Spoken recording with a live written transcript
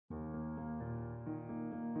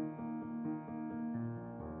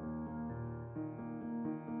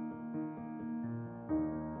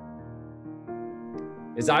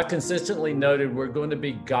As I've consistently noted, we're going to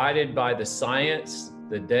be guided by the science,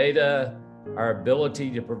 the data, our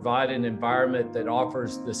ability to provide an environment that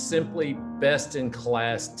offers the simply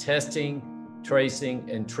best-in-class testing, tracing,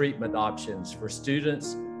 and treatment options for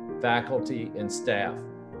students, faculty, and staff.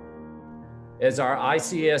 As our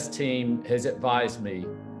ICS team has advised me,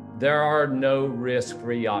 there are no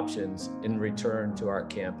risk-free options in return to our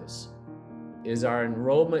campus. As our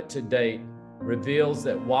enrollment to date reveals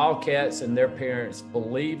that Wildcats and their parents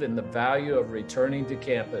believe in the value of returning to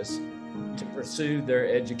campus to pursue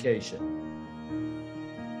their education.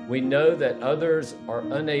 We know that others are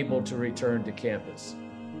unable to return to campus,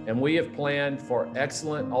 and we have planned for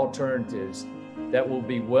excellent alternatives that will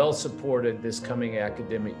be well supported this coming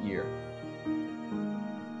academic year.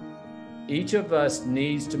 Each of us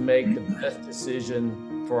needs to make the best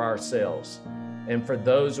decision for ourselves and for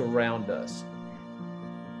those around us.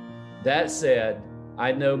 That said,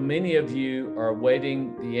 I know many of you are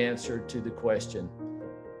awaiting the answer to the question,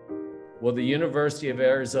 will the University of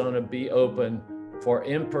Arizona be open for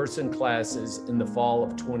in-person classes in the fall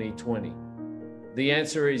of 2020? The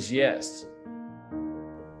answer is yes.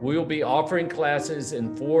 We will be offering classes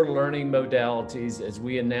in 4 learning modalities as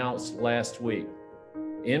we announced last week: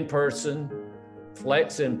 in-person,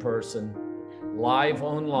 flex in-person, live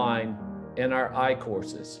online, and our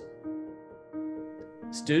I-courses.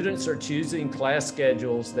 Students are choosing class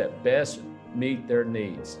schedules that best meet their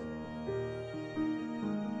needs.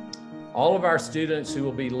 All of our students who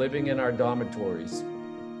will be living in our dormitories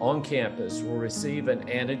on campus will receive an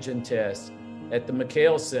antigen test at the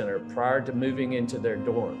McHale Center prior to moving into their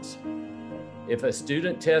dorms. If a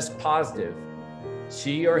student tests positive,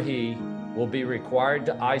 she or he will be required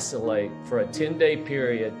to isolate for a 10-day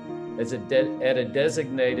period at a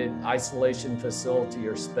designated isolation facility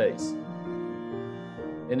or space.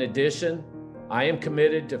 In addition, I am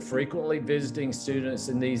committed to frequently visiting students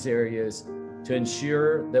in these areas to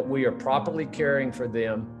ensure that we are properly caring for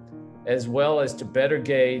them, as well as to better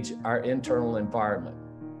gauge our internal environment.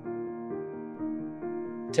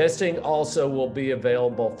 Testing also will be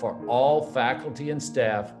available for all faculty and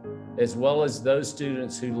staff, as well as those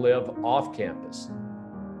students who live off campus.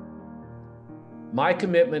 My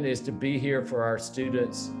commitment is to be here for our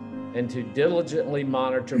students and to diligently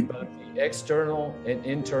monitor both the external and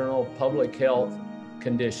internal public health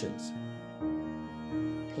conditions.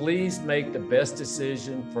 Please make the best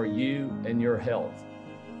decision for you and your health.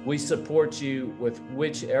 We support you with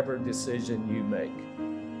whichever decision you make.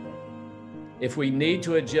 If we need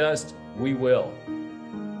to adjust, we will.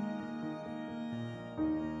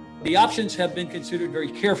 The options have been considered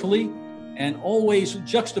very carefully and always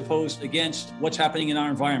juxtaposed against what's happening in our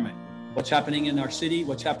environment, what's happening in our city,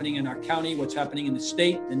 what's happening in our county, what's happening in the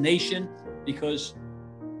state, the nation, because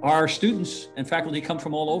our students and faculty come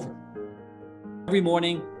from all over. Every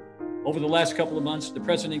morning, over the last couple of months, the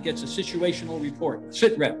president gets a situational report,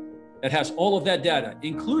 SITREP, that has all of that data,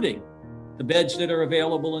 including the beds that are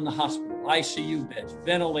available in the hospital, ICU beds,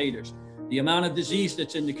 ventilators, the amount of disease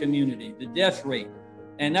that's in the community, the death rate.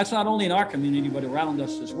 And that's not only in our community, but around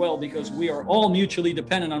us as well, because we are all mutually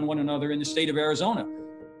dependent on one another in the state of Arizona.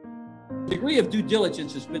 The degree of due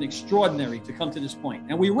diligence has been extraordinary to come to this point.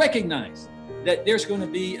 And we recognize that there's going to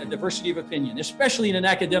be a diversity of opinion, especially in an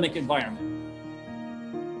academic environment.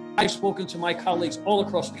 I've spoken to my colleagues all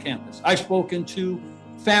across the campus. I've spoken to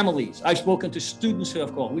families. I've spoken to students who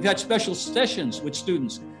have called. We've had special sessions with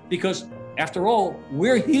students because, after all,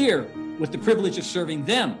 we're here with the privilege of serving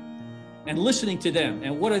them and listening to them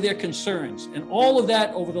and what are their concerns. And all of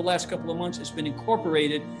that over the last couple of months has been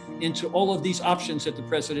incorporated into all of these options that the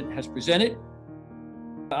president has presented.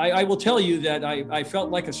 I will tell you that I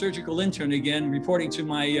felt like a surgical intern again, reporting to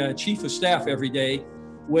my chief of staff every day.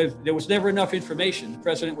 There was never enough information. The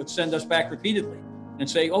president would send us back repeatedly and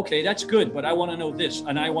say, okay, that's good, but I want to know this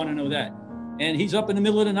and I want to know that. And he's up in the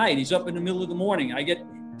middle of the night. He's up in the middle of the morning. I get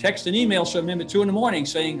text and emails from him at 2 a.m.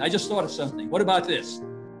 saying, I just thought of something. What about this?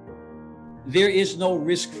 There is no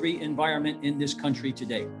risk-free environment in this country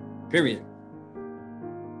today, period.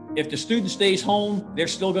 If the student stays home, they're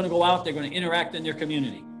still going to go out. They're going to interact in their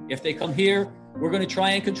community. If they come here, we're going to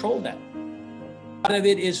try and control that. Part of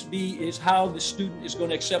it is how the student is going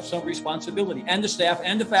to accept some responsibility, and the staff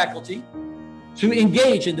and the faculty, to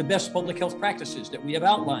engage in the best public health practices that we have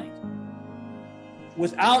outlined.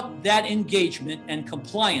 Without that engagement and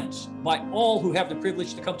compliance by all who have the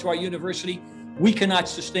privilege to come to our university, we cannot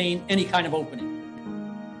sustain any kind of opening.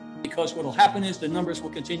 Because what will happen is the numbers will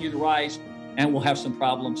continue to rise and we'll have some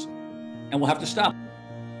problems and we'll have to stop.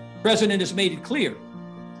 The president has made it clear,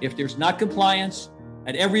 if there's not compliance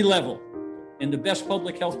at every level in the best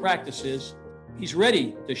public health practices, he's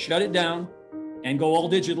ready to shut it down and go all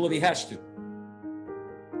digital if he has to.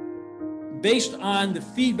 Based on the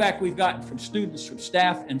feedback we've gotten from students, from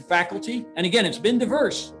staff and faculty, and again, it's been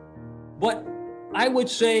diverse, but I would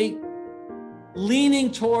say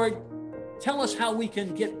leaning toward, tell us how we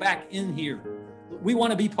can get back in here. We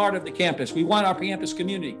want to be part of the campus. We want our campus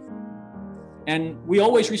community. And we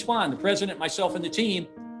always respond, the president, myself, and the team,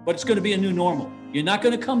 but it's going to be a new normal. You're not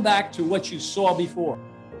going to come back to what you saw before.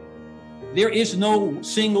 There is no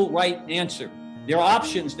single right answer. There are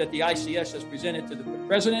options that the ICS has presented to the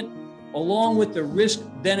president, along with the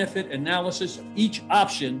risk-benefit analysis of each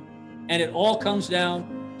option, and it all comes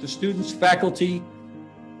down to students, faculty,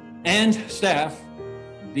 and staff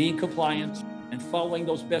being compliant and following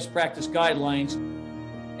those best practice guidelines.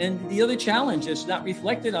 And the other challenge that's not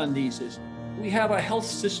reflected on these is we have a health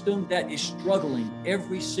system that is struggling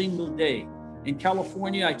every single day. In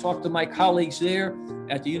California, I talked to my colleagues there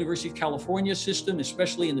at the University of California system,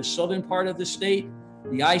 especially in the southern part of the state.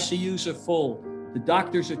 The ICUs are full. The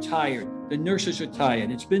doctors are tired. The nurses are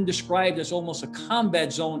tired. It's been described as almost a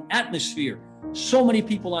combat zone atmosphere. So many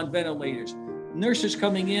people on ventilators. Nurses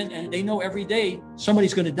coming in and they know every day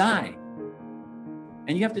somebody's going to die.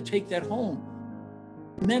 And you have to take that home.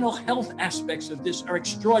 Mental health aspects of this are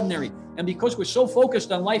extraordinary. And because we're so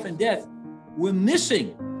focused on life and death, we're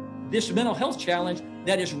missing this mental health challenge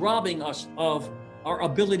that is robbing us of our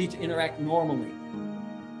ability to interact normally.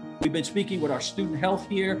 We've been speaking with our student health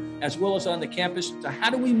here, as well as on the campus. So how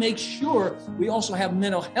do we make sure we also have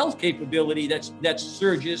mental health capability that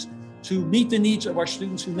surges to meet the needs of our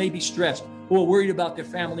students who may be stressed, who are worried about their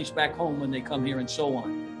families back home when they come here, and so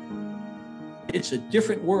on. It's a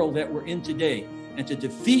different world that we're in today. And to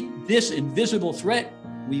defeat this invisible threat,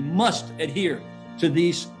 we must adhere to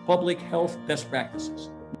these public health best practices.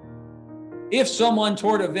 If some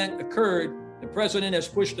untoward event occurred, the president has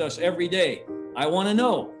pushed us every day. I want to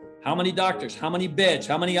know how many doctors, how many beds,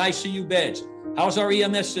 how many ICU beds, how's our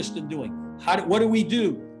EMS system doing? What do we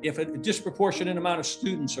do if a disproportionate amount of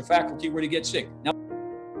students or faculty were to get sick? Now,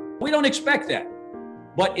 we don't expect that.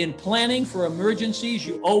 But in planning for emergencies,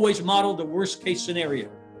 you always model the worst case scenario,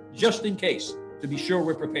 just in case, to be sure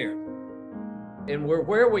we're prepared. And we're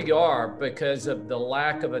where we are because of the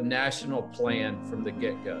lack of a national plan from the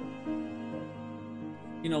get-go.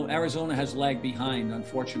 You know, Arizona has lagged behind,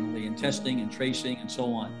 unfortunately, in testing and tracing and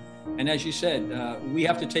so on. And as you said, we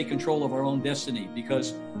have to take control of our own destiny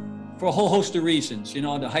because for a whole host of reasons, you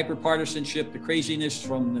know, the hyperpartisanship, the craziness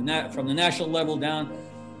from the national level down.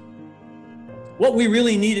 What we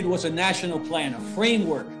really needed was a national plan, a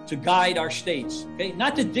framework to guide our states, okay?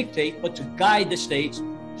 Not to dictate, but to guide the states,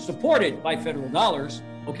 supported by federal dollars,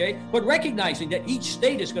 okay? But recognizing that each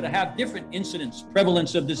state is going to have different incidence,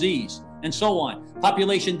 prevalence of disease, and so on.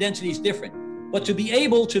 Population density is different. But to be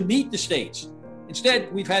able to meet the states,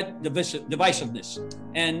 instead, we've had divisiveness,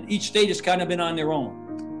 and each state has kind of been on their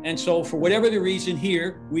own. And so for whatever the reason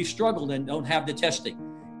here, we've struggled and don't have the testing.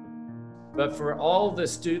 But for all the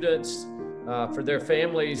students, for their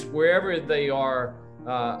families, wherever they are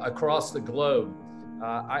across the globe,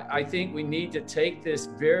 I think we need to take this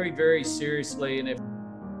very, very seriously. And if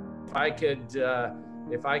I could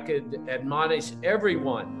admonish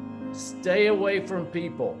everyone, stay away from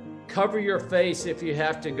people. Cover your face if you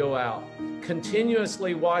have to go out.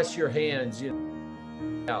 Continuously wash your hands.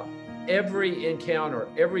 Every encounter,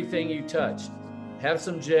 everything you touch, have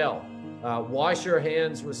some gel. Wash your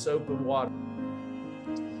hands with soap and water.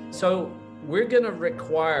 So we're going to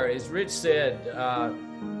require, as Rich said,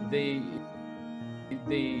 the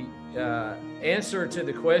answer to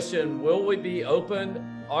the question, will we be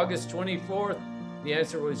open August 24th? The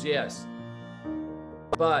answer was yes.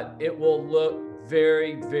 But it will look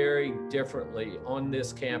very, very differently on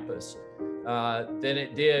this campus than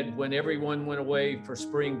it did when everyone went away for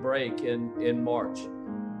spring break in March.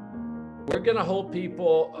 We're going to hold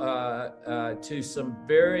people to some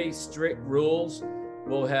very strict rules.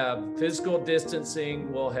 We'll have physical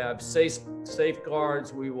distancing. We'll have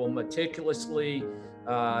safeguards. We will meticulously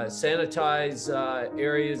sanitize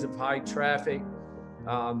areas of high traffic.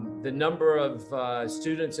 The number of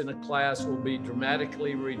students in a class will be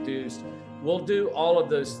dramatically reduced. We'll do all of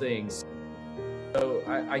those things. So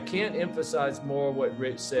I can't emphasize more what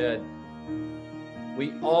Rich said.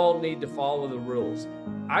 We all need to follow the rules.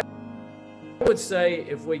 I would say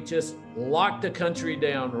if we just locked the country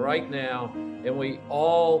down right now and we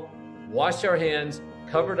all washed our hands,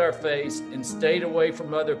 covered our face, and stayed away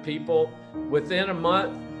from other people, within a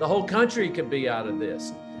month, the whole country could be out of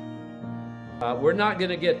this. We're not going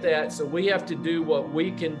to get that, so we have to do what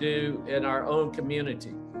we can do in our own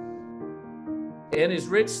community. And as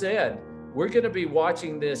Rich said, we're going to be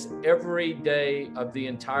watching this every day of the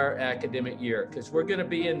entire academic year, because we're going to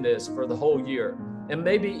be in this for the whole year and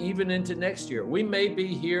maybe even into next year. We may be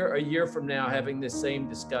here a year from now having this same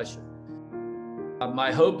discussion.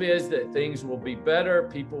 My hope is that things will be better,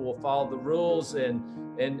 people will follow the rules, and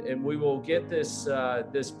we will get this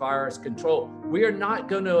virus controlled. We are not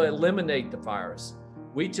going to eliminate the virus.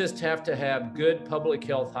 We just have to have good public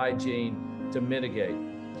health hygiene to mitigate.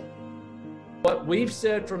 What we've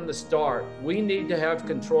said from the start, we need to have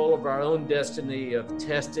control of our own destiny of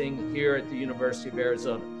testing here at the University of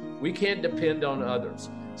Arizona. We can't depend on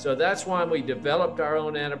others. So that's why we developed our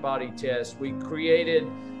own antibody test. We created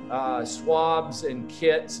swabs and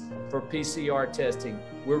kits for PCR testing.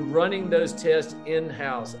 We're running those tests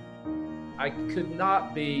in-house. I could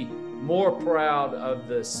not be more proud of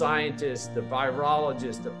the scientists, the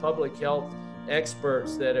virologists, the public health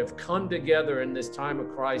experts that have come together in this time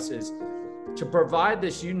of crisis to provide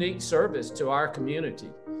this unique service to our community.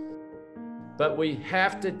 But we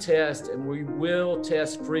have to test, and we will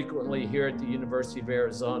test frequently here at the University of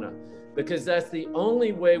Arizona, because that's the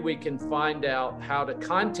only way we can find out how to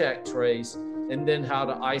contact trace and then how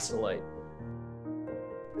to isolate.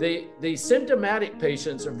 The symptomatic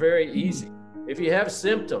patients are very easy. If you have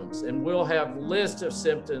symptoms, and we'll have lists of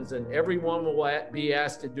symptoms, and everyone will be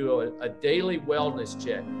asked to do a daily wellness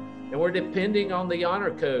check. And we're depending on the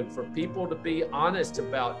honor code for people to be honest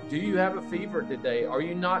about, do you have a fever today? Are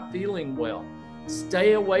you not feeling well?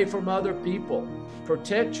 Stay away from other people.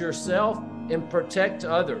 Protect yourself and protect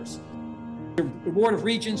others. The Board of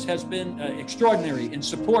Regents has been extraordinary and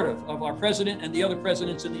supportive of our president and the other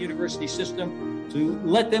presidents in the university system to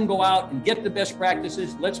let them go out and get the best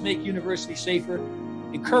practices. Let's make universities safer,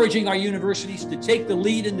 encouraging our universities to take the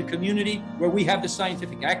lead in the community where we have the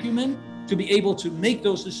scientific acumen to be able to make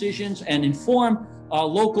those decisions and inform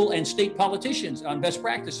local and state politicians on best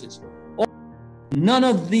practices. None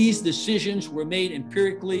of these decisions were made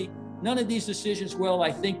empirically. None of these decisions, well,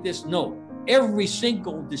 I think this, no. Every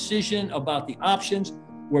single decision about the options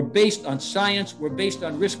were based on science, were based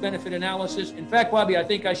on risk-benefit analysis. In fact, Bobby, I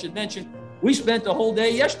think I should mention, we spent the whole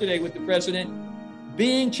day yesterday with the president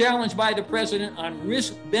being challenged by the president on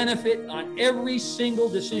risk-benefit on every single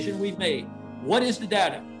decision we've made. What is the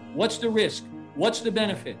data? What's the risk? What's the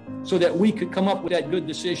benefit? So that we could come up with that good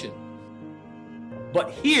decision. But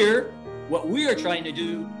here, what we are trying to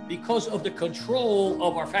do, because of the control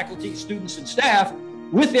of our faculty, students, and staff,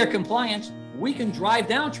 with their compliance, we can drive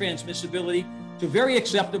down transmissibility to very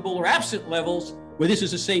acceptable or absent levels where this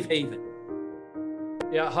is a safe haven.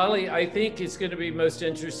 Yeah, Holly, I think it's going to be most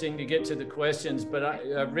interesting to get to the questions, but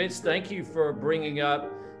Rich, thank you for bringing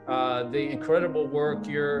up the incredible work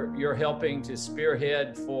you're helping to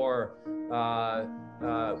spearhead for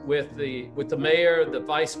with the mayor, the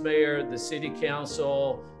vice mayor, the city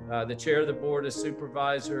council, the chair of the board of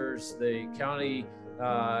supervisors, the county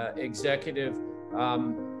executive.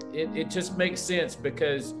 It just makes sense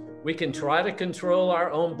because we can try to control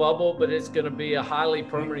our own bubble, but it's going to be a highly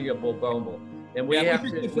permeable bubble, and we have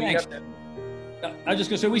to. I was just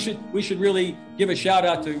going to say we should really give a shout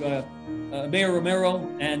out to Mayor Romero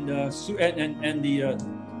and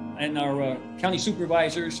our county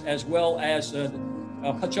supervisors, as well as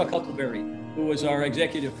Chuck Huckleberry, who was our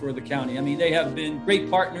executive for the county. I mean, they have been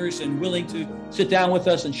great partners and willing to sit down with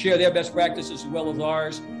us and share their best practices as well as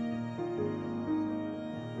ours.